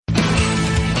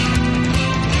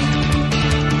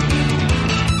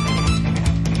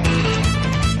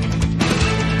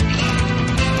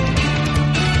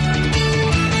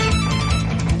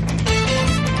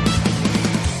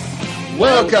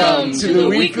Welcome to the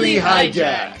Weekly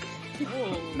Hijack.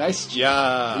 Oh, Nice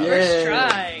job. first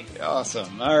try.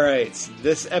 Awesome. All right.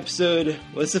 This episode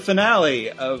was the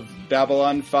finale of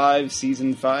Babylon 5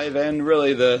 Season 5 and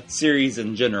really the series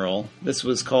in general. This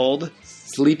was called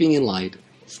Sleeping in Light.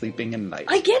 Sleeping in Night.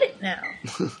 I get it now.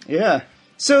 Yeah.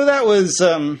 So that was,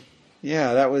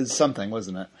 that was something,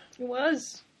 wasn't it? It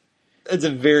was. It's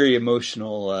a very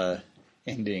emotional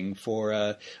ending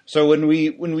for. So when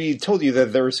we told you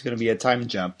that there was going to be a time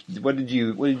jump, what did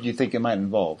you think it might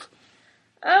involve?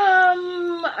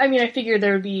 I mean, I figured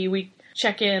there would be, we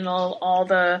check in all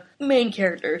the main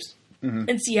characters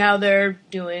and see how they're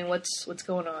doing, what's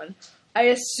going on. I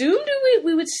assumed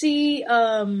we would see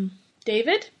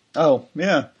David. Oh,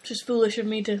 yeah. Just foolish of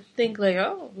me to think, like,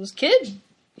 oh, this kid.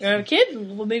 A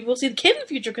kid. Well, maybe we'll see the kid in the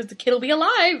future because the kid will be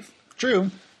alive.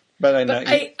 True. But I know.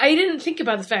 But I didn't think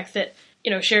about the fact that,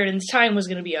 Sheridan's time was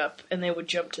going to be up and they would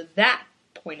jump to that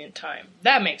point in time.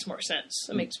 That makes more sense.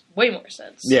 That makes way more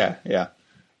sense. Yeah.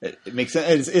 It makes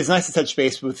sense. It's nice to touch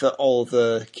base with all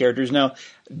the characters. Now,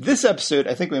 this episode,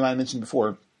 I think we might have mentioned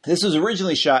before, this was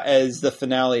originally shot as the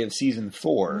finale of Season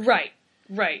 4. Right.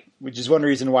 Which is one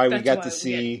reason why we That's got why to we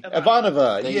see get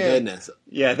Ivanova. Thank Yeah. goodness.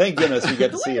 Yeah, thank goodness we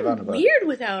got to see It would've Ivanova. been weird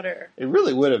without her. It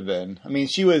really would have been. I mean,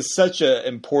 she was such an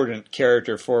important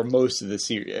character for most of the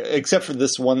series, except for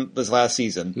this last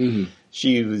season. Mm-hmm.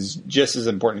 She was just as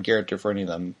important character for any of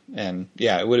them. And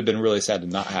yeah, it would have been really sad to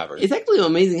not have her. It's actually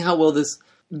amazing how well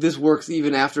this works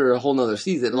even after a whole nother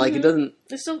season. Like, it doesn't...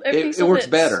 Everything It still works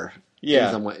fits. better Yeah.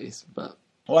 in some ways. But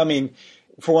Well, I mean,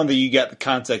 for one thing, you got the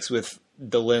context with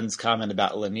Delenn's comment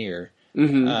about Lanier.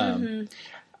 and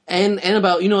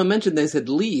about, I mentioned they said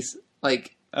lease,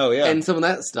 like, Oh, yeah. and some of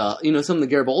that stuff, some of the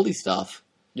Garibaldi stuff.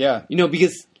 Yeah.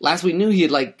 Because last we knew he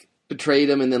had, like, betrayed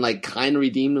him and then, like, kind of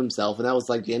redeemed himself, and that was,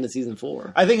 like, the end of Season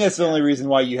 4. I think that's the only reason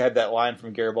why you had that line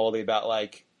from Garibaldi about,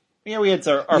 like, we had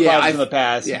our Yeah, problems in the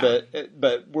past, yeah.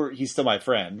 but he's still my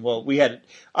friend. Well,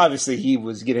 obviously he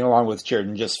was getting along with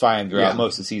Sheridan just fine throughout Yeah.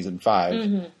 most of Season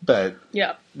 5, but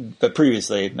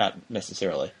previously, not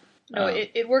necessarily. No,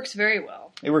 it works very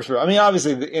well. It works for. I mean,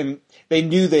 obviously, they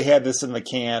knew they had this in the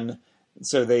can,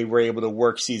 so they were able to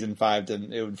work Season 5,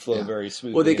 and it would flow very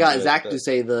smoothly. Well, they got into Zach it, to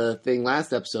say the thing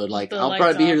last episode, like, The I'll lights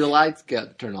probably be here off. till the lights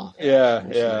get turned off.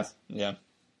 Yeah.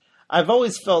 I've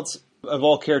always felt, of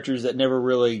all characters that never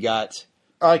really got...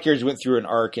 All characters went through an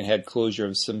arc and had closure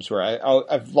of some sort.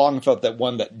 I've long felt that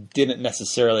one that didn't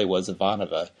necessarily was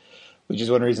Ivanova, which is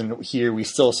one reason here we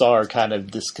still saw her kind of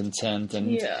discontent.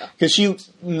 Because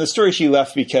in the story she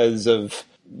left because of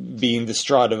being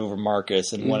distraught over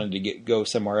Marcus and wanted to go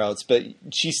somewhere else. But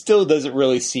she still doesn't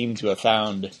really seem to have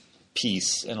found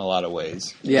peace in a lot of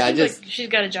ways. Yeah, It seems like she's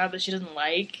got a job that she doesn't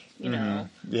like, know.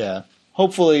 Yeah.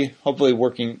 Hopefully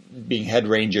being head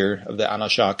ranger of the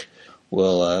Anashak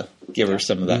will give her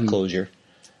some of that closure.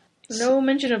 No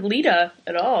mention of Lita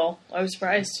at all. I was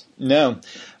surprised. No.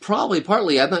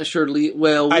 Partly. I'm not sure.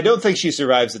 I don't think she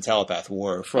survives the telepath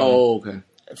war okay.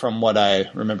 from what I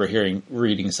remember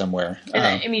reading somewhere.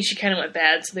 And I mean, she kind of went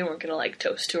bad, so they weren't going to, like,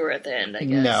 toast to her at the end, I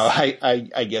guess. No,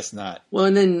 I guess not. Well,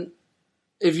 and then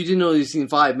if you didn't know you seen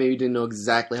 5, maybe you didn't know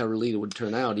exactly how Relita would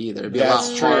turn out either. It'd be a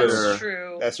lot harder.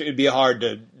 That's true. It'd be hard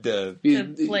to To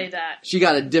play that. She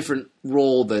got a different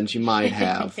role than she might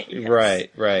have. Yes.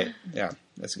 Right. Yeah,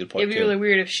 that's a good point. It'd be really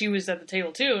weird if she was at the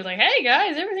table too. Like, hey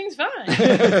guys, everything's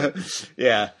fine.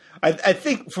 Yeah, I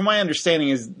think from my understanding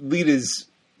is Lita's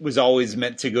was always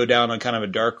meant to go down on kind of a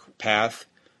dark path.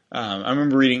 I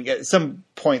remember reading at some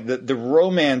point that the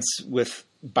romance with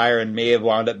Byron may have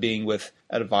wound up being with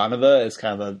Ivanova as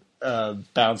kind of a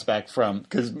bounce back from,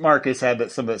 because Marcus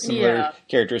had some of the similar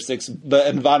characteristics,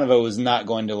 but Ivanova was not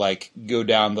going to like go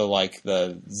down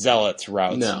the zealots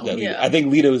route. No. I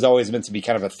think Lita was always meant to be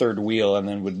kind of a third wheel, and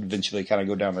then would eventually kind of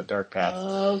go down the dark path.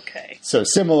 Okay. So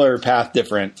similar path,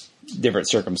 different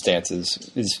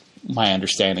circumstances is my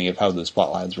understanding of how those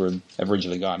plot lines were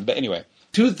originally gone. But anyway,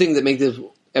 two of the things that make this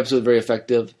episode very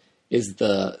effective is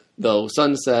the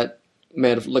sunset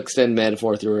extend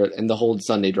metaphor through it, and the whole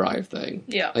Sunday drive thing.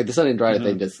 Yeah. Like the Sunday drive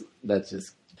thing, that's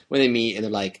just when they meet and they're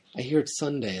like, I hear it's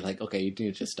Sunday. Like, okay, you need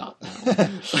to just stop now.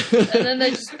 And then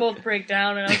they just both break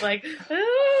down, and I was like,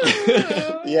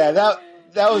 oh. Yeah,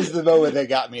 that was the moment that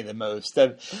got me the most.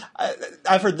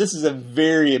 I've heard this is a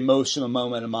very emotional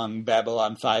moment among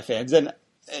Babylon 5 fans, and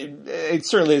it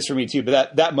certainly is for me too.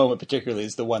 But that moment particularly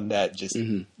is the one that just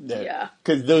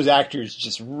because those actors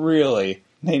just really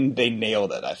they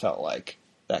nailed it. I felt like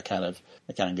that kind of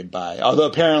goodbye. Although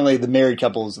apparently the married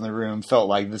couples in the room felt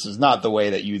like this is not the way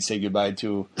that you would say goodbye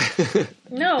to.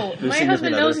 No, my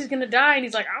husband knows he's going to die, and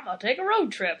he's like, I'm going to take a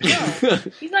road trip. No,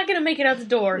 he's not going to make it out the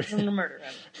door because I'm going to murder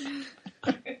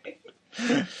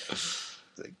him.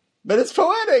 But it's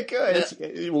poetic.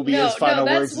 It will be his final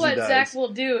words. That's what Zach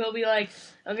will do. He'll be like,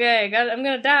 okay, I'm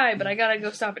going to die, but I got to go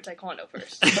stop at Taekwondo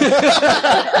first.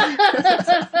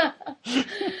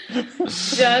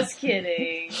 Just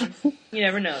kidding. You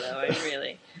never know, though. I mean,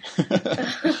 really.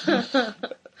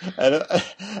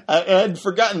 I had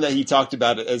forgotten that he talked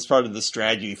about it as part of the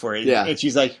strategy for it. Yeah. And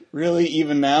she's like, really?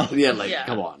 Even now? Yeah,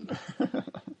 come on.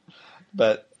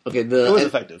 But okay, it was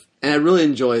effective. And I really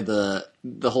enjoyed the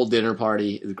whole dinner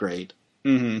party. Is great.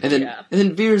 Mm-hmm. And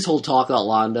then Veer's whole talk about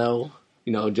Londo,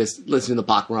 just listening to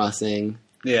Pakmara sing.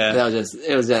 Yeah.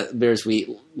 It was that bittersweet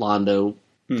Londo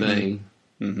thing.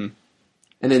 Mm-hmm.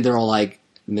 And then they're all like,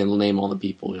 and then we'll name all the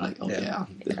people. You're like, oh yeah,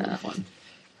 this will be fun.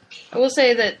 I will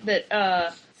say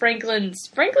that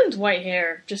Franklin's white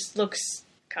hair just looks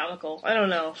comical. I don't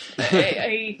know.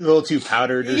 A little too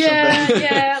powdered or something.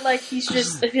 Yeah, like I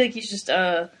feel like he's just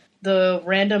the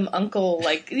random uncle,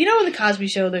 like, in the Cosby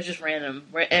Show, there's just random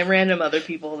other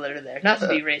people that are there. Not to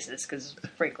be racist, because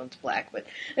Franklin's black, but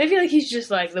I feel like he's just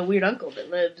like the weird uncle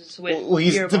that lives with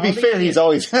Garibaldi. To be fair, he's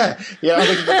always... I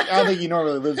don't think he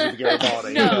normally lives with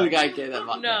Garibaldi. No. The guy can't have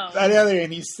No. On the other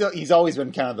hand, he's always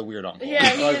been kind of the weird uncle. Yeah,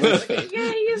 he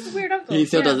is the weird uncle. He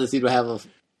still doesn't seem to have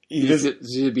He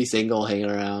should be single,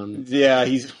 hanging around. Yeah,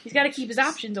 he's got to keep his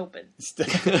options open.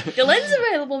 Dylan's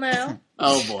available now.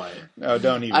 Oh boy! Oh,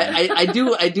 don't even.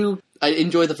 I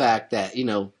enjoy the fact that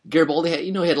Garibaldi had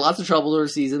he had lots of trouble during the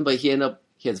season, but he had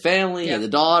his family, he had the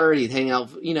daughter, he'd hang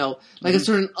out, like a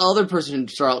certain other person in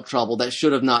trouble that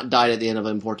should have not died at the end of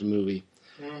an important movie.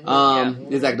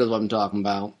 Exactly what I'm talking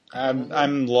about.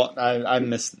 I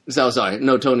missed. So sorry.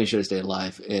 No, Tony should have stayed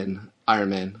alive in Iron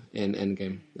Man in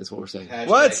Endgame. That's what we're saying.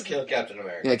 What? Kill Captain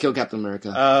America. Yeah, kill Captain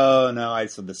America. Oh no, I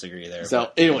still disagree there. So,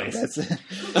 anyways, by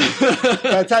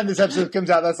the time this episode comes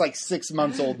out, that's like 6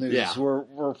 months old news. Yeah.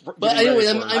 But anyway,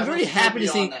 I'm very happy to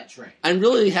see. I'm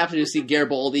really happy to see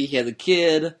Garibaldi. He has a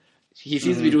kid. He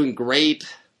seems to be doing great.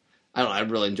 I don't know. I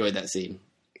really enjoyed that scene.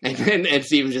 And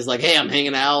Steven's just like, hey, I'm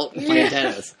hanging out, playing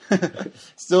tennis.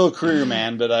 Still a career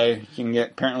man, but I can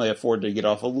apparently afford to get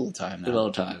off a little time now. A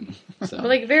little time. So. But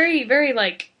like very, very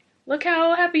look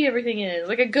how happy everything is.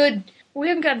 Like we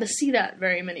haven't gotten to see that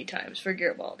very many times for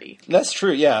Garibaldi. That's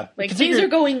true, yeah. Like things are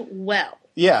going well.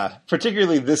 Yeah,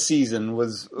 particularly this season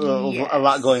was a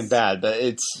lot going bad, but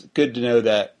it's good to know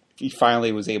that he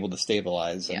finally was able to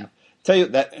stabilize. And tell you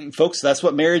that, folks, that's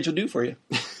what marriage will do for you.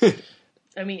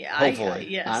 I mean, hopefully.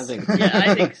 Yes. I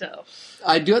think so.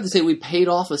 I do have to say we paid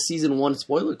off a season 1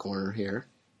 spoiler corner here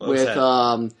with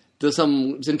some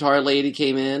Centauri lady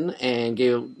came in and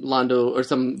gave Londo or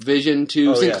some vision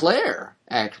to Sinclair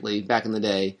actually back in the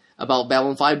day about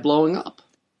Babylon 5 blowing up.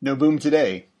 No boom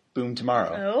today, boom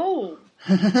tomorrow. Oh,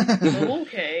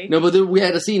 okay. No, but we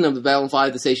had a scene of the Babylon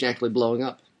 5 the station actually blowing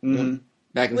up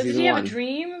back in season 1. Did he have a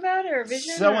dream about it or a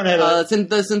vision? Someone had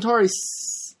the Centauri.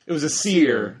 It was a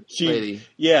seer lady.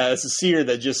 Yeah, it's a seer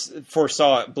that just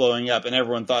foresaw it blowing up, and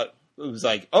everyone thought it was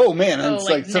like, oh man, and it's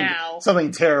like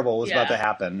something terrible was about to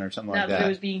happen or something like that. Not that it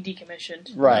was being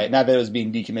decommissioned. Right, not that it was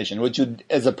being decommissioned, which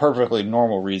is a perfectly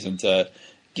normal reason to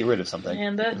get rid of something.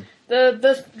 And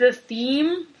the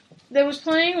theme that was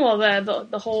playing while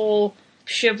the whole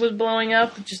ship was blowing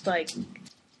up, just it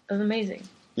was amazing.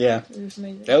 Yeah, it was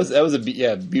amazing. That was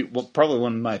beautiful, probably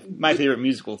one of my favorite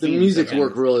musical themes. The music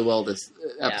worked really well this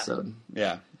episode.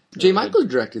 Yeah. Jay Michaels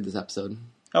directed this episode.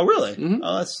 Oh, really? Mm-hmm.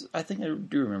 Oh, I think I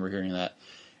do remember hearing that.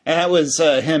 And that was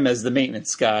him as the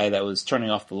maintenance guy that was turning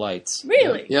off the lights.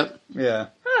 Really? Yep. Yeah.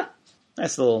 Huh.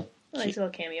 Nice little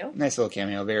cameo. Nice little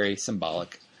cameo. Very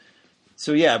symbolic.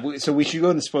 So yeah, so we should go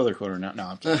into spoiler corner now. No,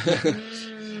 I'm kidding.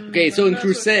 Okay, so in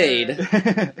Crusade.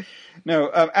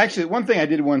 No, actually, one thing I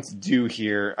did want to do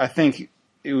here, I think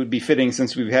it would be fitting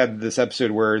since we've had this episode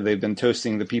where they've been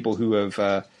toasting the people who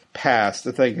have passed.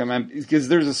 I think because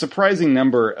there's a surprising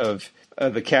number of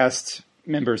the cast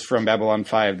members from Babylon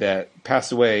 5 that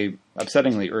passed away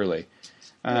upsettingly early.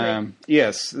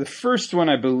 Yes, the first one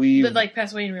I believe Did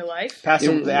pass away in real life.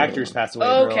 The actors passed away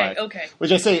in real life. Okay.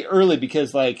 Which I say early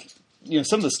because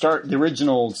some of the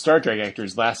original Star Trek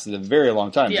actors lasted a very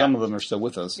long time. Yeah. Some of them are still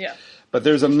with us. Yeah. But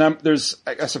there's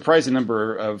a surprising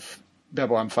number of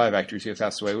Babylon 5 actors who have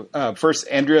passed away. First,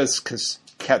 Andreas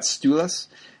Katsulas,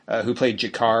 who played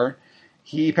Jakar.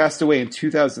 He passed away in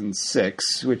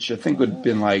 2006, which I think would have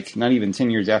been not even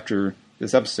 10 years after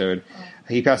this episode.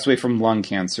 He passed away from lung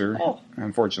cancer. Oh.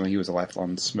 Unfortunately, he was a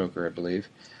lifelong smoker, I believe.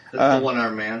 That's the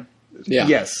one-armed man. Yeah.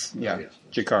 Yes, yeah, Yes.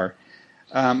 Jakar.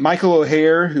 Michael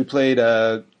O'Hare, who played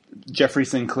Jeffrey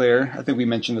Sinclair. I think we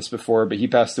mentioned this before, but he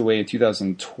passed away in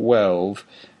 2012.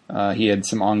 He had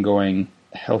some ongoing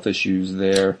health issues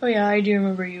there. Oh yeah, I do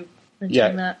remember you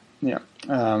mentioning that. Yeah.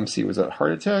 Let's see, was that a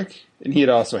heart attack? And he had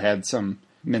also had some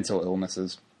mental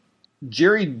illnesses.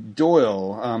 Jerry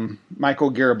Doyle,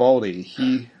 Michael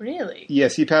Garibaldi. Really?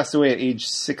 Yes, he passed away at age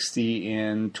 60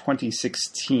 in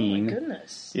 2016. Oh my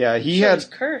goodness. Yeah, he was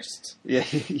cursed. Yeah,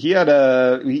 he had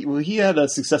a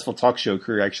successful talk show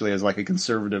career actually as like a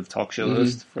conservative talk show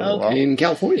host for a while. In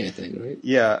California, I think, right?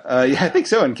 Yeah, I think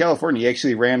so. In California, he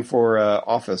actually ran for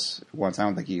office once. I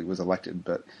don't think he was elected,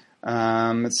 but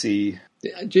let's see.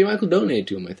 J. Michael donated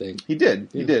to him, I think. He did.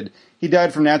 Yeah. He did. He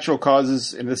died from natural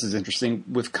causes, and this is interesting,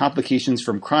 with complications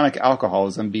from chronic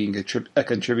alcoholism being a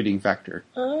contributing factor.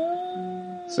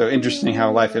 So interesting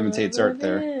how life imitates art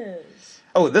there.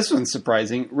 Oh, this one's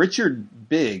surprising. Richard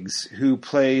Biggs, who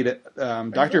played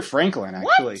Dr. Franklin,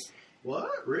 actually. What?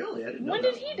 Really? I didn't know When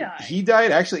that did he one. die? He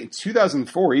died actually in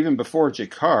 2004, even before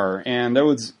Jakar, and that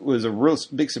was a real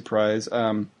big surprise.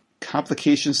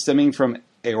 Complications stemming from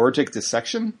aortic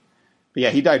dissection. But yeah,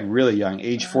 he died really young,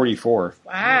 age 44.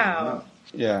 Wow.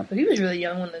 Yeah. But he was really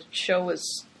young when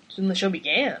the show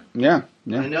began. Yeah.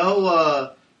 I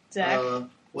know. Zach.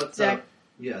 What's Zach.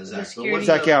 Yeah, Zach. But security- what's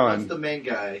Zach Allen. What's the main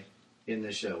guy in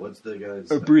the show? What's the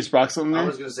guy's? Bruce Boxland I there?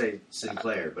 was going to say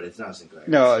Sinclair, but it's not Sinclair.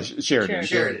 No, It's Sheridan.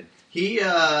 Sheridan. He's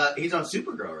on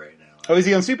Supergirl right now. Oh, is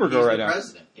he on He's Supergirl right the now?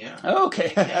 president. Yeah. Oh,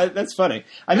 okay, Yeah. that's funny.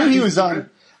 I knew Yeah, he he's was the on.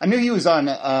 I knew he was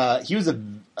on. He was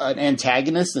an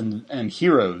antagonist in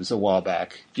Heroes a while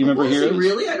back. Do you remember Was he Heroes?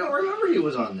 really? I don't remember he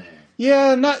was on there.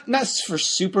 Yeah, not for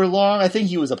super long. I think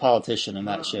he was a politician in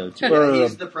that show too. Yeah, Or,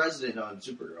 he's the president on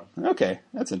Supergirl. okay,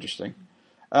 that's interesting.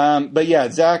 But yeah,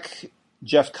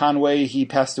 Jeff Conway, he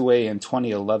passed away in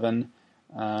 2011.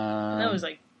 That was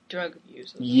like drug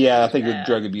abuse. Yeah, I think the bad.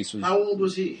 drug abuse was. How old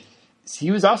was he?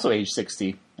 He was also age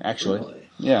 60, actually. Really?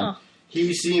 Yeah. Huh.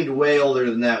 He seemed way older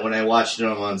than that when I watched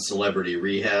him on Celebrity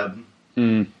Rehab.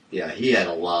 Mm, Yeah, he had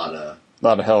a lot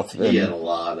of health. he had a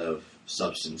lot of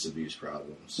substance abuse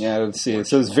problems. Yeah, let's see. It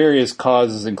says various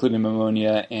causes, including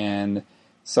pneumonia and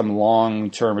some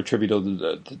long-term attributable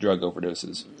to drug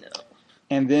overdoses. No.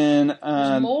 And then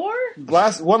There's more?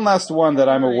 one last one that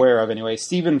I'm aware of anyway.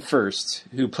 Stephen Furst,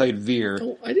 who played Veer.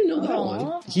 Oh, I didn't know that one.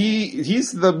 Aw.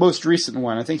 He's the most recent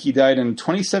one. I think he died in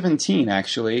 2017,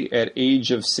 actually, at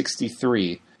age of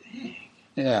 63.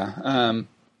 Yeah.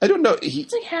 I don't know.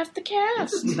 It's like half the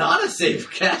cast. This is not a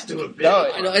safe cast to have been. No,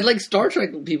 I know. I'd like Star Trek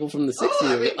people from the 60s.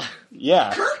 Oh, I mean,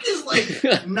 Yeah. Kirk is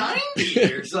like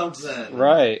 90 or something.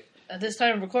 Right. At this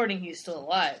time of recording, he's still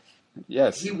alive.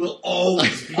 Yes. He will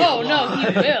always be Oh, no, he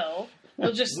alive. will.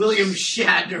 He'll just... William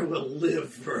Shatner will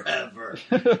live forever.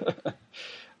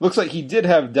 Looks like he did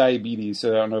have diabetes,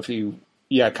 so I don't know if he...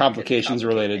 Yeah, complications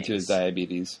related to his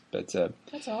diabetes. But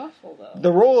That's awful, though.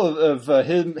 the role of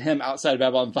him outside of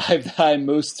Babylon 5 that I'm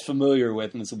most familiar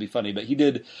with, and this will be funny, but he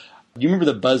did... Do you remember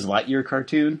the Buzz Lightyear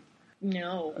cartoon?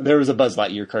 No. There was a Buzz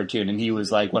Lightyear cartoon, and he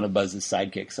was like one of Buzz's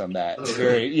sidekicks on that. Oh,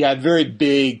 Very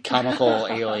big, comical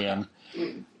alien.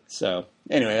 So,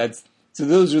 anyway,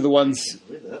 those are the ones...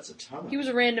 That's a ton. He was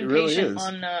a random It really patient is.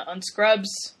 on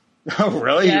Scrubs. Oh,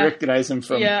 really? Yeah. You recognize him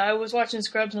from... Yeah, I was watching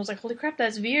Scrubs and I was like, holy crap,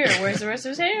 that's Veer. Where's the rest of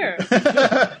his hair?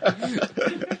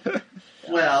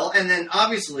 Well, and then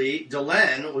obviously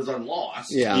Delenn was on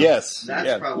Lost. Yeah. Yes. That's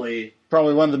yeah. probably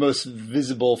Probably one of the most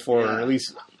visible for, Yeah. at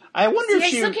least... I wonder See, if I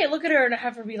she... still can't look at her and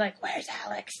have her be like, where's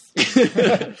Alex?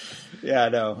 Yeah, I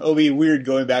know. It'll be weird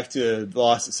going back to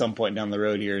Lost at some point down the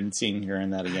road here and seeing her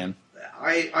in that again.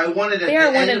 I wanted at They the are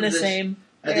end one of and the this, same.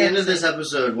 At the end of this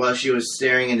episode, while she was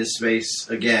staring into space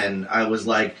again, I was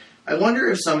like, I wonder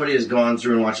if somebody has gone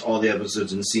through and watched all the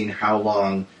episodes and seen how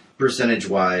long,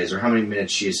 percentage-wise, or how many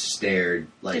minutes she has stared,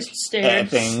 like, Just stared.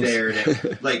 things. stared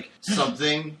at, like,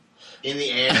 something in the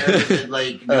air that,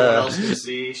 like, no one else can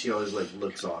see. She always, like,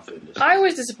 looks off into space. I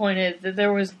was disappointed that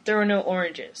there were no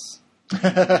oranges.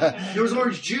 There was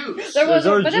orange juice. There was,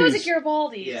 orange but that was a juice.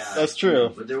 Garibaldi. Yeah. That's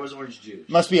true. But there was orange juice.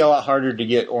 Must be a lot harder to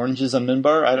get oranges on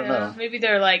Minbar. I don't Yeah, know. maybe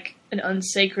they're like an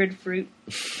unsacred fruit.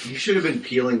 You should have been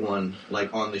peeling one,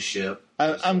 like, on the ship.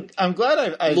 I'm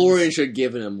glad I Lauren should have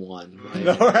given him one. Right?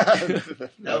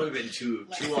 That would have been too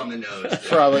on the nose.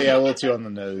 Probably a little too on the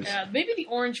nose. Yeah, maybe the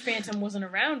orange phantom wasn't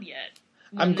around yet.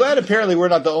 I'm glad apparently we're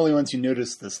not the only ones who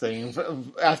noticed this thing.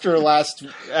 After last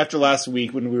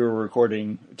week when we were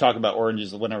recording, talk about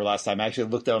oranges, whenever last time, I actually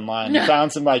looked online and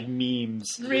found some like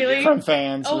memes Really? from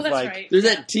fans. Oh, with, that's like, right. There's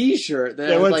that T-shirt. That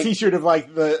There was like, a T-shirt of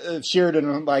like the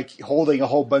Sheridan like holding a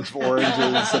whole bunch of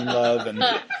oranges and love, and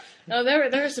No,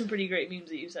 there are some pretty great memes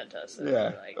that you sent us. that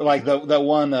Yeah, were like that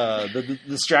one, the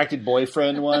distracted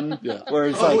boyfriend one, Yeah. where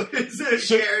it's Oh, like is it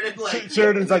Sheridan? Like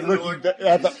Sheridan's like looking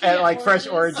at like fresh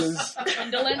oranges.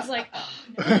 And Delen's like, oh,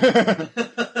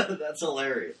 no. That's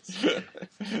hilarious.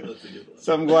 That's a good one.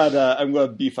 So I'm glad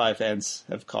B5 fans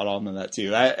have caught on to that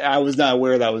too. I was not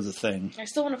aware that was a thing. I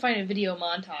still want to find a video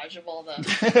montage of all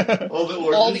the All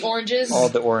the oranges. All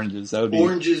the oranges. That would be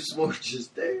Oranges.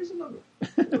 There's another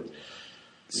one.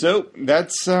 so.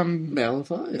 That's Babylon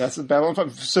 5. That's the Babylon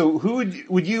 5. So who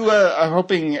would you? I'm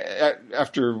hoping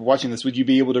after watching this, would you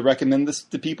be able to recommend this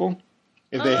to people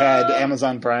if they had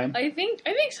Amazon Prime? I think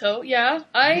so. Yeah,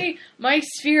 my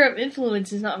sphere of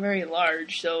influence is not very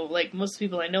large, so like most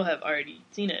people I know have already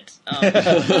seen it.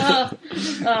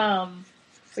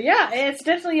 But yeah, it's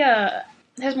definitely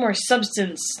has more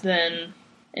substance than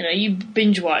you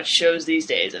binge watch shows these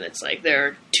days, and it's like there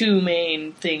are two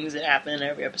main things that happen in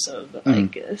every episode. But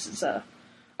like this is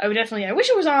I would definitely. I wish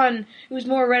it was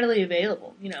more readily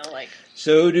available.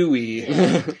 So do we.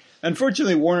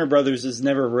 Unfortunately, Warner Brothers has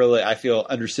never really, I feel,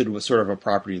 understood what sort of a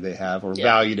property they have or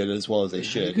valued it as well as they You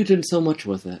should. could do so much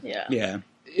with it. Yeah. Yeah.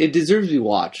 It deserves to be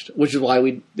watched, which is why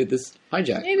we did this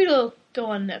hijack. Maybe it'll go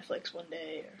on Netflix one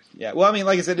day. Yeah. Well, I mean,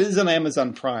 like I said, it is on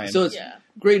Amazon Prime. So it's Yeah.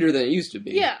 greater than it used to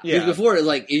be. Yeah. Because before, it was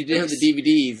like, you didn't have the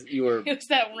DVDs, you were... It was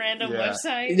that random Yeah.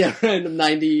 website. random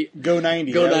 90... Go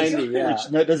 90. Go that was- 90, yeah. Which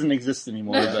that doesn't exist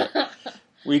anymore, but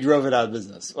we drove it out of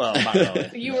business. Well, not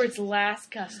really. You were its last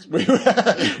customer.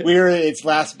 we were its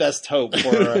last best hope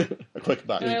for a quick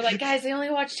buck. And they're like, guys, they only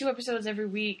watch 2 episodes every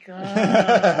week.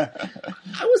 I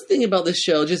was thinking about this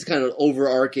show, just kind of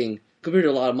overarching, compared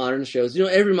to a lot of modern shows.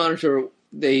 Every modern show,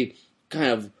 they kind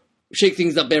of shake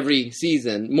things up every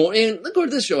season. More, and of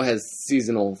course, this show has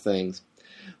seasonal things.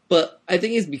 But I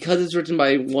think it's because it's written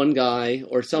by one guy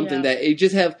or something that it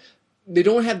just have... They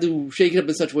don't have to shake it up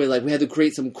in such a way like we had to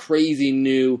create some crazy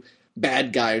new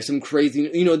bad guy or some crazy...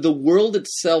 the world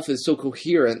itself is so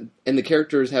coherent and the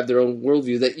characters have their own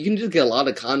worldview that you can just get a lot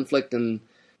of conflict and,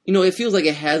 it feels like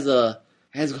it has a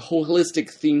holistic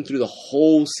theme through the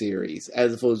whole series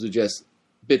as opposed to just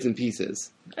bits and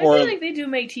pieces. I feel like they do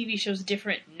make TV shows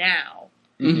different now.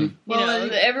 Mm-hmm.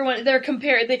 Everyone, they're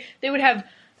compared. They would have...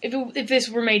 If this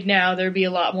were made now, there'd be a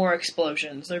lot more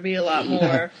explosions. There'd be a lot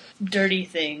more dirty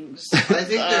things. I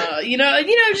think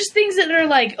that just things that are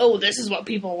like, oh, this is what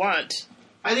people want.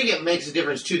 I think it makes a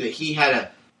difference too that he had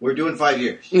we're doing 5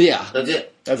 years. Yeah. That's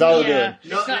it. That's all we're doing. Yeah.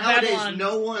 No, It's not nowadays, Babylon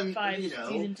no one, 5,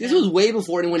 season This 10. was way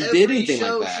before anyone every did anything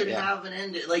show like that. should Yeah. have an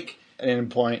end. Like, An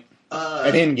end point. an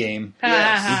An end game.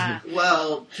 Yes.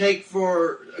 Well, take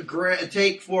for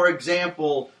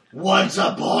example, Once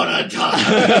Upon a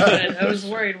Time. I was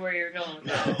worried where you were going with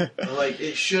that. No, like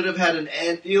it should have had an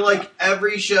end.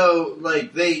 Every show,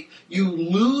 you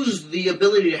lose the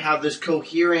ability to have this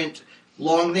coherent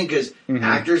long thing because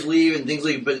actors leave and things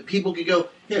leave, but people could go,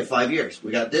 "Here, 5 years,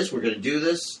 we got this. We're going to do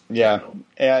this." Yeah.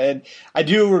 And I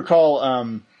do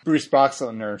recall Bruce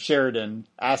Boxland or Sheridan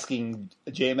asking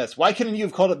JMS, "Why couldn't you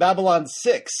have called it Babylon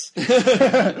 6?" We could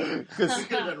have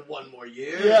done one more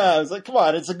year. Yeah, I was like, "Come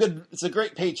on, it's a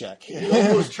great paycheck." It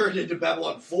almost turned into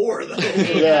Babylon 4, though.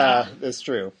 Yeah, that's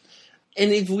true.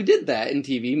 And if we did that in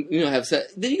TV,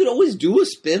 then you could always do a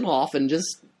spin-off and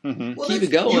just keep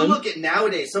it going. You look at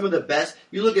nowadays, some of the best,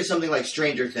 you look at something like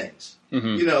Stranger Things.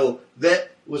 That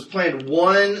was planned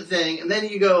one thing, and then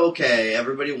you go, okay,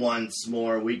 everybody wants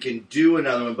more, we can do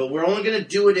another one, but we're only going to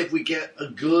do it if we get a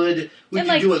good, we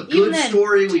can do a good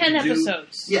story. 10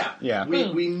 episodes. Yeah.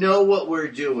 We know what we're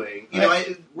doing.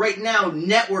 Right now,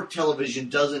 network television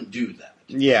doesn't do that.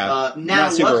 Yeah. Now,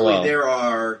 not super luckily, well. there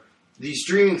are these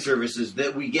streaming services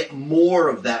that we get more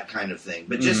of that kind of thing,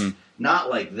 but just not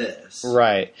like this.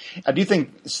 Right. I do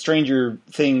think Stranger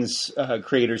Things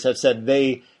creators have said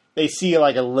they see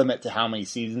like a limit to how many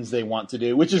seasons they want to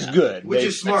do, which is good. Which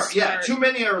is smart. Yeah, too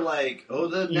many are like,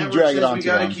 the network drag it says on we too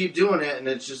got to long. keep doing it, and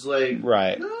it's just like,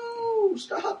 Right. no,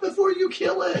 stop before you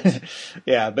kill it.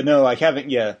 Yeah, but no, like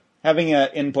having an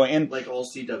endpoint and Like all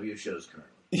CW shows currently.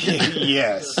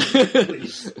 yes.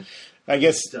 Please. I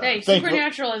guess. Stop. Hey,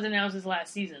 Supernatural has announced his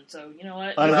last season, so you know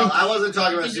what? I Well, think- I wasn't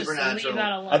talking about You just Supernatural. leave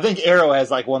that alone. I think Arrow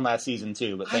has like one last season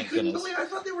too, but I thank couldn't goodness. believe I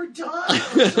thought they were done.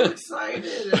 I was so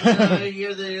excited. And then I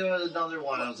hear another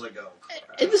one. I was like, oh,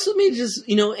 crap. And this with me just,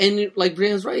 and like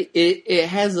Brian's right, it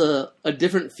has a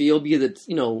different feel because it's,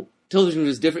 television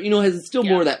is different. Has still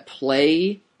more of that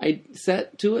play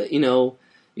set to it.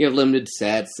 You have limited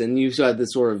sets and you still have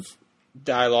this sort of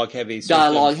Dialogue heavy,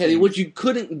 heavy, which you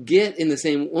couldn't get in the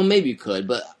same, well, maybe you could,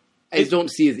 but I just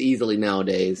don't see as easily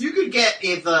nowadays. You could get,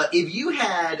 if you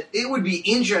had, it would be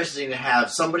interesting to have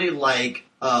somebody like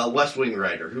West Wing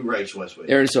writer. Who writes West Wing?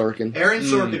 Aaron Sorkin. Aaron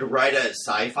Sorkin could write a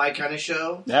sci-fi kind of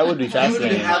show. That would be He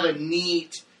fascinating. would have a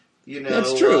neat,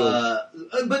 That's true.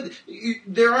 But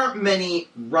there aren't many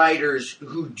writers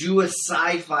who do a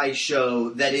sci-fi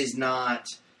show that is not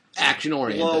Action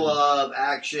oriented. blow up,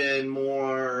 action,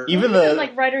 more. Even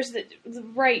like writers that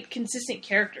write consistent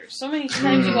characters. So many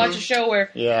times you watch a show where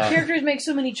characters make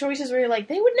so many choices where you're like,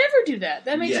 they would never do that.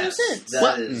 That makes no sense.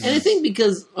 And I think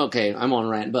because, okay, I'm on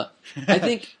rant, but I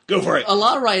think Go for it. a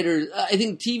lot of writers, I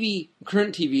think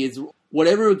current TV is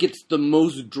whatever gets the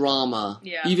most drama,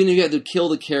 even if you have to kill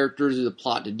the characters or the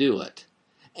plot to do it.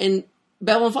 And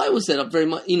Babylon 5 was set up very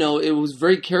much, it was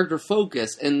very character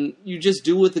focused, and you just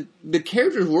do with the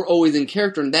characters were always in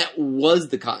character, and that was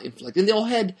the conflict. And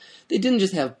they didn't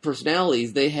just have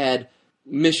personalities, they had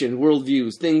missions,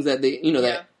 worldviews, things that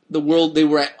that the world, they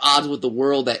were at odds with the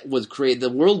world that was created. The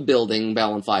world building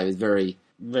Babylon 5 is very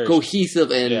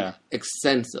cohesive and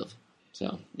extensive.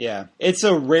 So yeah, it's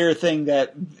a rare thing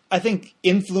that I think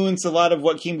influenced a lot of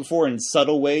what came before in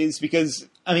subtle ways, because,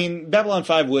 I mean, Babylon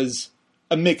 5 was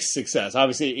a mixed success.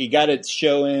 Obviously, he got its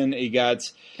show in. Had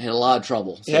a lot of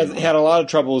trouble. Had a lot of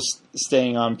trouble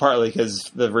staying on, partly because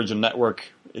the original network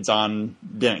it's on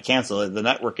didn't cancel it. The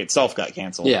network itself got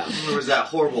canceled. Yeah, there was that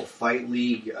horrible fight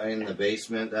league in the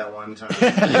basement that one time.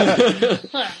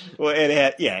 Well,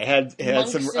 it had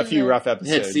a few rough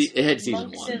episodes. It had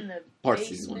season 1, part of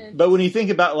season 1. But when you think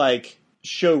about like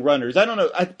showrunners, I don't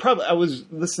know. I was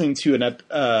listening to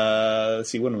let's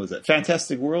see, when was it?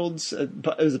 Fantastic Worlds. It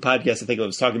was a podcast I think it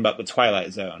was talking about the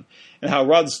Twilight Zone and how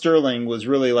Rod Serling was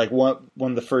really like one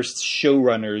of the first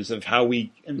showrunners of how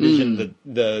we envision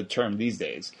the term these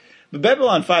days. But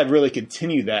Babylon 5 really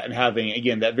continued that and having,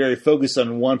 again, that very focus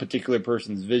on one particular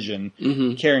person's vision,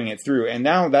 carrying it through. And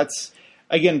now that's,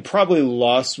 again, probably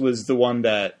Lost was the one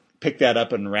that picked that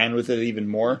up and ran with it even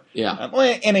more. Yeah.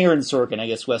 And Aaron Sorkin, I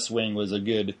guess West Wing was a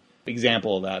good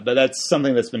example of that. But that's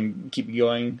something that's been keeping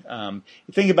going. You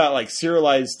think about like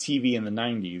serialized TV in the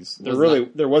 90s.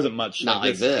 There wasn't much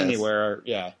like this anywhere.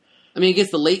 Yeah. I mean, I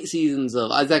guess the late seasons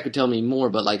of, Zach could tell me more,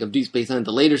 but like of Deep Space Nine,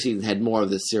 the later seasons had more of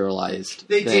this serialized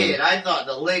They thing. did. I thought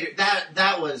the later,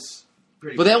 that was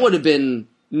pretty But good. that would have been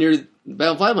near,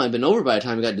 Babylon 5 might have been over by the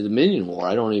time we got to Dominion War.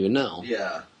 I don't even know.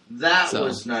 Yeah. That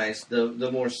was nice, the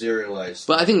more serialized.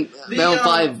 But I think Babylon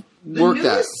 5 worked the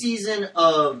that. newest season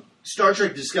of Star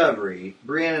Trek Discovery,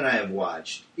 Brianna and I have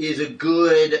watched, is a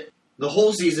good... The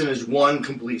whole season is one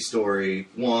complete story,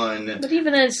 But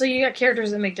even then, so you got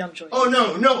characters that make dumb choices. Oh,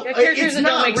 no. Characters that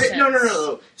don't make sense.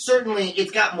 No. Certainly,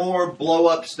 it's got more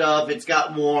blow-up stuff. It's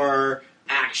got more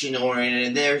action-oriented.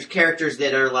 And there's characters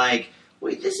that are like,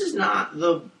 wait, this is not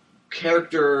the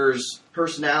character's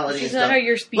personality. This is and stuff. not how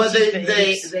your species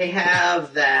behaves. They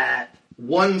have that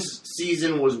one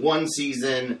season was one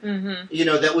season,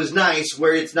 that was nice,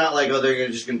 where it's not like, oh, they're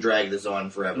just going to drag this on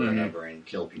forever and ever and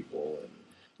kill people.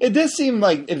 It does seem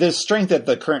like the strength that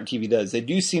the current TV does. They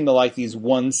do seem to like these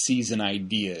one-season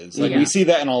ideas. Like we see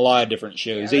that in a lot of different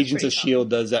shows. Agents of S.H.I.E.L.D.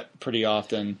 does that pretty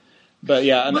often. But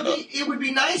yeah, but it would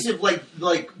be nice if,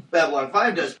 like Babylon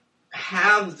 5 does,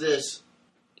 have this,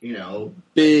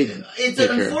 big. It's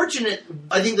unfortunate.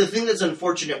 I think the thing that's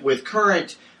unfortunate with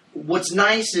current. What's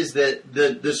nice is that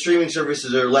the streaming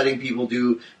services are letting people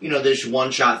do, this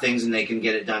one-shot things and they can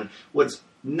get it done. What's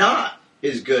not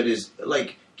as good is,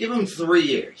 like, give them 3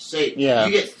 years. Say,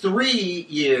 you get 3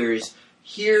 years,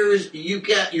 you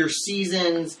get your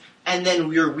seasons, and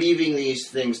then you're weaving these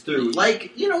things through.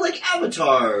 Like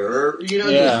Avatar, or,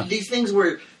 these things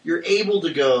where you're able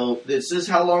to go, this is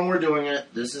how long we're doing it,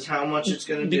 this is how much it's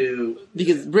going to do.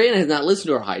 Because Brandon has not listened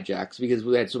to our hijacks, because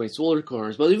we had so many spoiler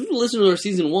corners, but if you listen to our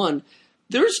season 1,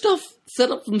 there's stuff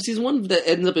set up from season 1 that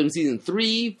ends up in season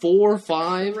 3, 4,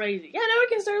 5. Crazy. Yeah, now we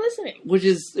can start listening. Which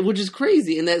is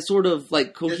crazy, and that sort of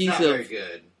like cohesive. It's not very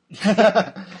good.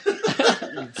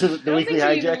 So the weekly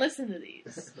hijack. hijack. Even listen to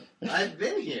these. I've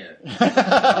been here.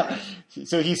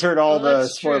 So he's heard all the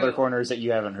that's spoiler true. corners that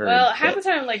you haven't heard. Well, half the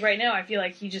time, like right now, I feel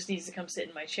like he just needs to come sit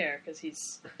in my chair because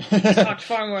he's talked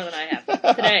far more than I have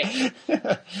today.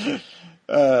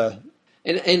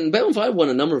 And Babylon 5 won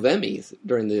a number of Emmys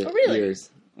during the years.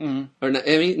 Mm-hmm. Or not,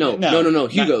 Emmy? No.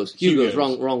 Hugos. Hugos.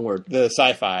 Wrong word. The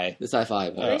sci-fi. The sci-fi.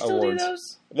 Do they still awards. do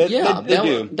those? They do.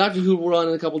 do. Doctor Who won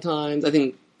it a couple times. I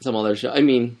think some other show. I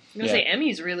mean, I'm gonna say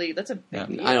Emmys really. That's a big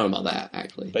deal. I don't know about that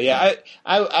actually. But yeah,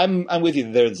 I'm with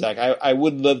you there, Zach. I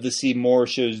would love to see more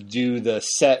shows do the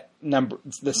set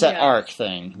arc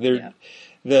thing.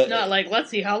 Not like,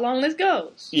 let's see how long this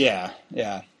goes. Yeah.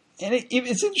 And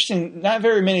it's interesting. Not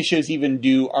very many shows even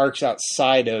do arcs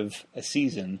outside of a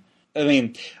season. I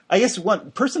mean, I guess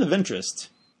one Person of Interest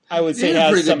I would They say did a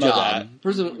has pretty some good of job.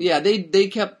 that. They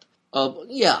kept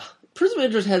Prism of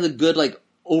Interest has a good like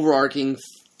overarching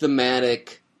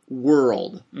thematic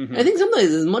world. Mhm. I think sometimes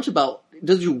it's as much about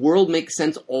does your world make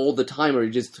sense all the time, or are you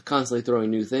just constantly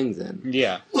throwing new things in?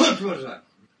 Yeah. Lunch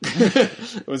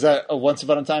Was that a Once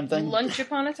Upon a Time thing? Lunch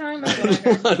Upon a Time? That's what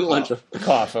I heard. Lunch of-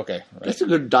 Cough, okay. Right. That's a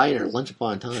good diner. Lunch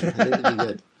Upon a Time. I think that'd be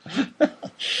good.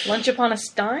 Lunch Upon a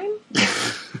Stein?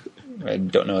 I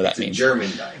don't know what that It's a means. German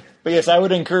diner. But yes, I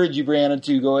would encourage you, Brianna,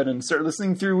 to go ahead and start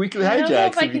listening through Weekly I don't know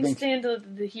Hijacks. if I you can think... stand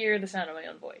to hear the sound of my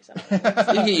own voice. I don't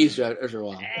know. You get used to it after a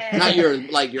while. Not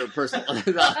your personal. Make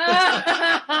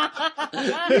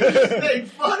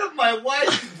fun of my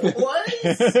wife's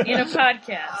voice? In a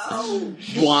podcast. Ow.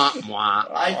 Mwah,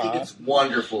 mwah. I think it's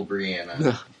wonderful,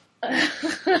 Brianna.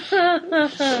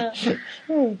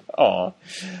 Aw.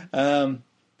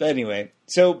 But anyway,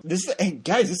 so this is, hey,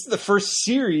 guys, this is the first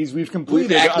series we've completed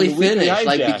We've actually on the Weekly finished,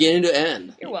 like Hijack. beginning to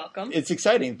end. You're welcome. It's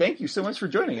exciting. Thank you so much for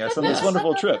joining us on this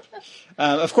wonderful trip.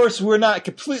 Of course, we're not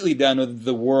completely done with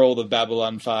the world of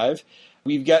Babylon 5.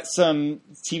 We've got some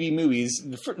TV movies.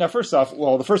 Now, first off,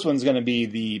 well, the first one's going to be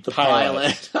the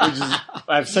pilot. Which is,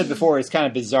 I've said before, it's kind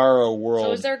of bizarro world.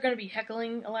 So is there going to be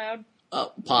heckling allowed?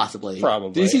 Possibly.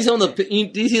 Probably. Do you see some of the?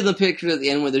 Do you see the picture at the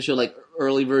end where they show like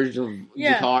early version of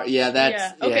Yeah. Jakar? Yeah,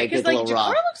 that's Okay, it because gets a like little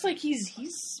Jakar rough. looks like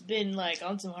he's been like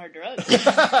on some hard drugs.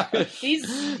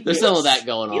 He's There's some of that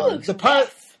going He on. looks The pilot,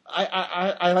 rough.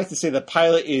 I like to say the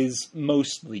pilot is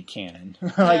mostly canon.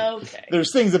 Like, Okay.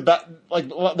 there's things about,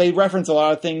 like, they reference a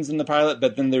lot of things in the pilot,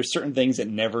 but then there's certain things that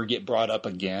never get brought up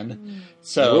again.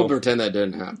 So We'll pretend that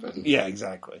didn't happen. yeah,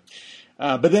 exactly.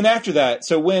 But then after that,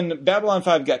 so when Babylon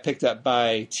 5 got picked up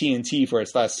by TNT for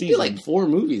its last They season, did like 4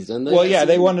 movies, didn't they? well, yeah,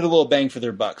 they wanted a little bang for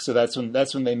their buck, so that's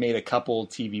when they made a couple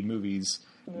TV movies.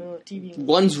 Oh, TV.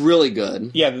 One's really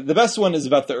good. Yeah, the best one is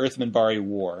about the Earth-Minbari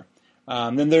War.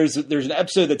 Then there's an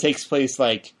episode that takes place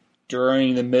like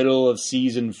during the middle of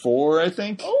season 4, I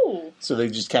think. Oh, So they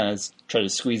just kind of try to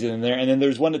squeeze it in there, and then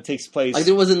there's one that takes place. Like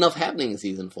there wasn't enough happening in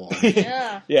season 4.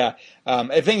 yeah. Yeah,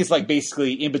 I think it's like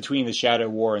basically in between the Shadow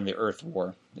War and the Earth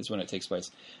War is when it takes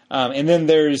place. And then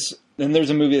there's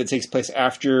a movie that takes place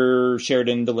after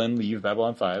Sheridan and Delenn leave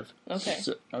Babylon 5. Okay.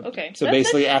 So, Okay. So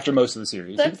basically after most of the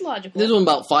series. That's logical. This one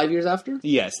about 5 years after.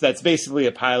 Yes, that's basically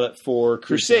a pilot for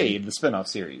Crusade, the spin-off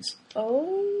series.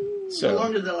 Oh. How long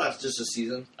So, did that last? Just a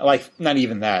season? like, not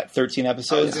even that. 13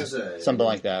 episodes? I was gonna say. Something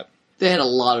like that. They had a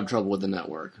lot of trouble with the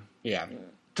network Yeah.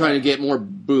 trying to get more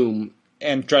boom,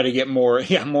 And try to get more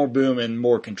boom and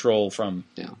more control from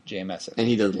Yeah. JMS. and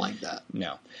he doesn't like that.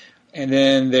 No. And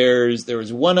then there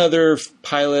was one other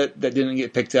pilot that didn't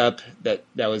get picked up that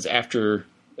was after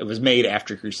it was made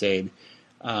after Crusade.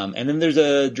 And then there's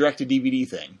a direct-to-DVD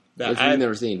thing that Which we've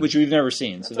never seen. Which we've never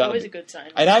seen. That's So that always a good sign.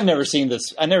 and I've never seen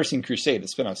this. I've never seen Crusade, the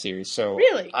spin-off series. So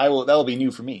Really? that will be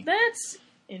new for me. That's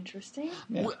interesting.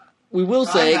 Yeah. We will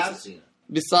say, I have seen it.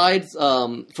 besides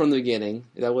from the beginning,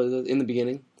 that was in the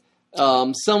beginning.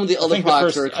 Some of the other think the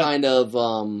products first- are kind of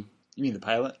You mean the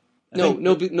pilot? I no,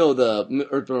 think- the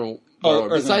Earth-Bound Oh,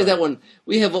 Besides Earth-Bound. that one,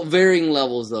 we have varying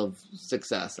levels of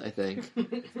success. I think.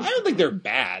 I don't think they're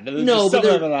bad. There's No, just but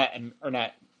some of them are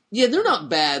not. Yeah, they're not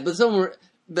bad, but some were.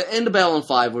 The end of Babylon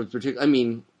 5 was particular. I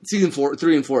mean, season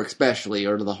 3 and 4 especially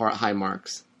are the high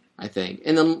marks. I think,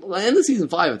 and then the end of season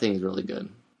 5, I think is really good.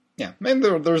 Yeah, and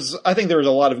I think there was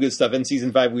a lot of good stuff in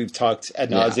season 5. We've talked ad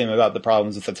nauseum about the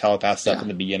problems with the telepath stuff Yeah. in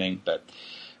the beginning, but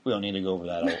we don't need to go over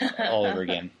that all over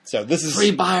again. So this is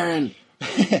Free Byron.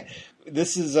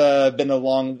 this has been a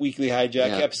long Weekly Hijack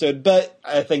Yeah. episode, but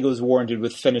I think it was warranted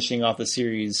with finishing off the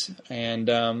series, and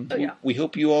yeah. we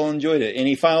hope you all enjoyed it.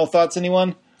 Any final thoughts,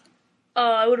 anyone?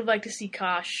 I would have liked to see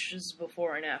Kosh's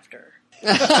before and after.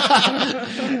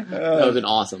 That would have been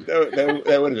awesome.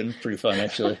 That would have been pretty fun,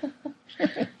 actually.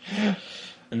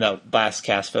 And that last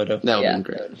cast photo. That would Yeah, have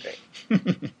been that great. would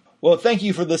be great. Well, thank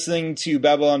you for listening to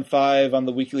Babylon 5 on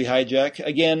the Weekly Hijack.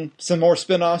 Again, some more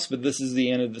spin-offs, but this is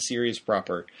the end of the series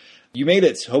proper. You made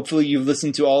it. Hopefully you've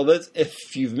listened to all of it.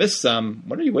 If you've missed some,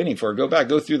 what are you waiting for? Go back,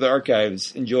 go through the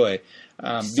archives, enjoy.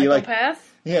 Be like Psychopath?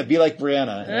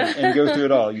 Brianna and go through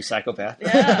it all, you psychopath.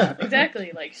 Yeah,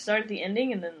 exactly. Like, start at the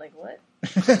ending and then, like,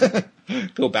 what?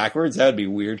 Go backwards? That would be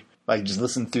weird. Like, just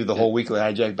listen through the whole Weekly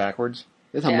Hijack backwards.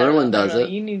 That's how Yeah, Merlin no, does no, it.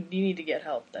 You need to get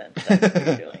help then. That's what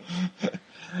you're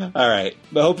doing. All right.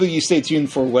 But hopefully you stay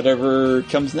tuned for whatever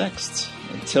comes next.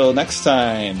 Until next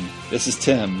time, this is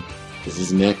Tim. This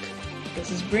is Nick.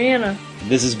 This is Brianna.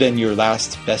 This has been your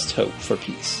last best hope for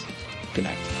peace. Good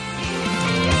night.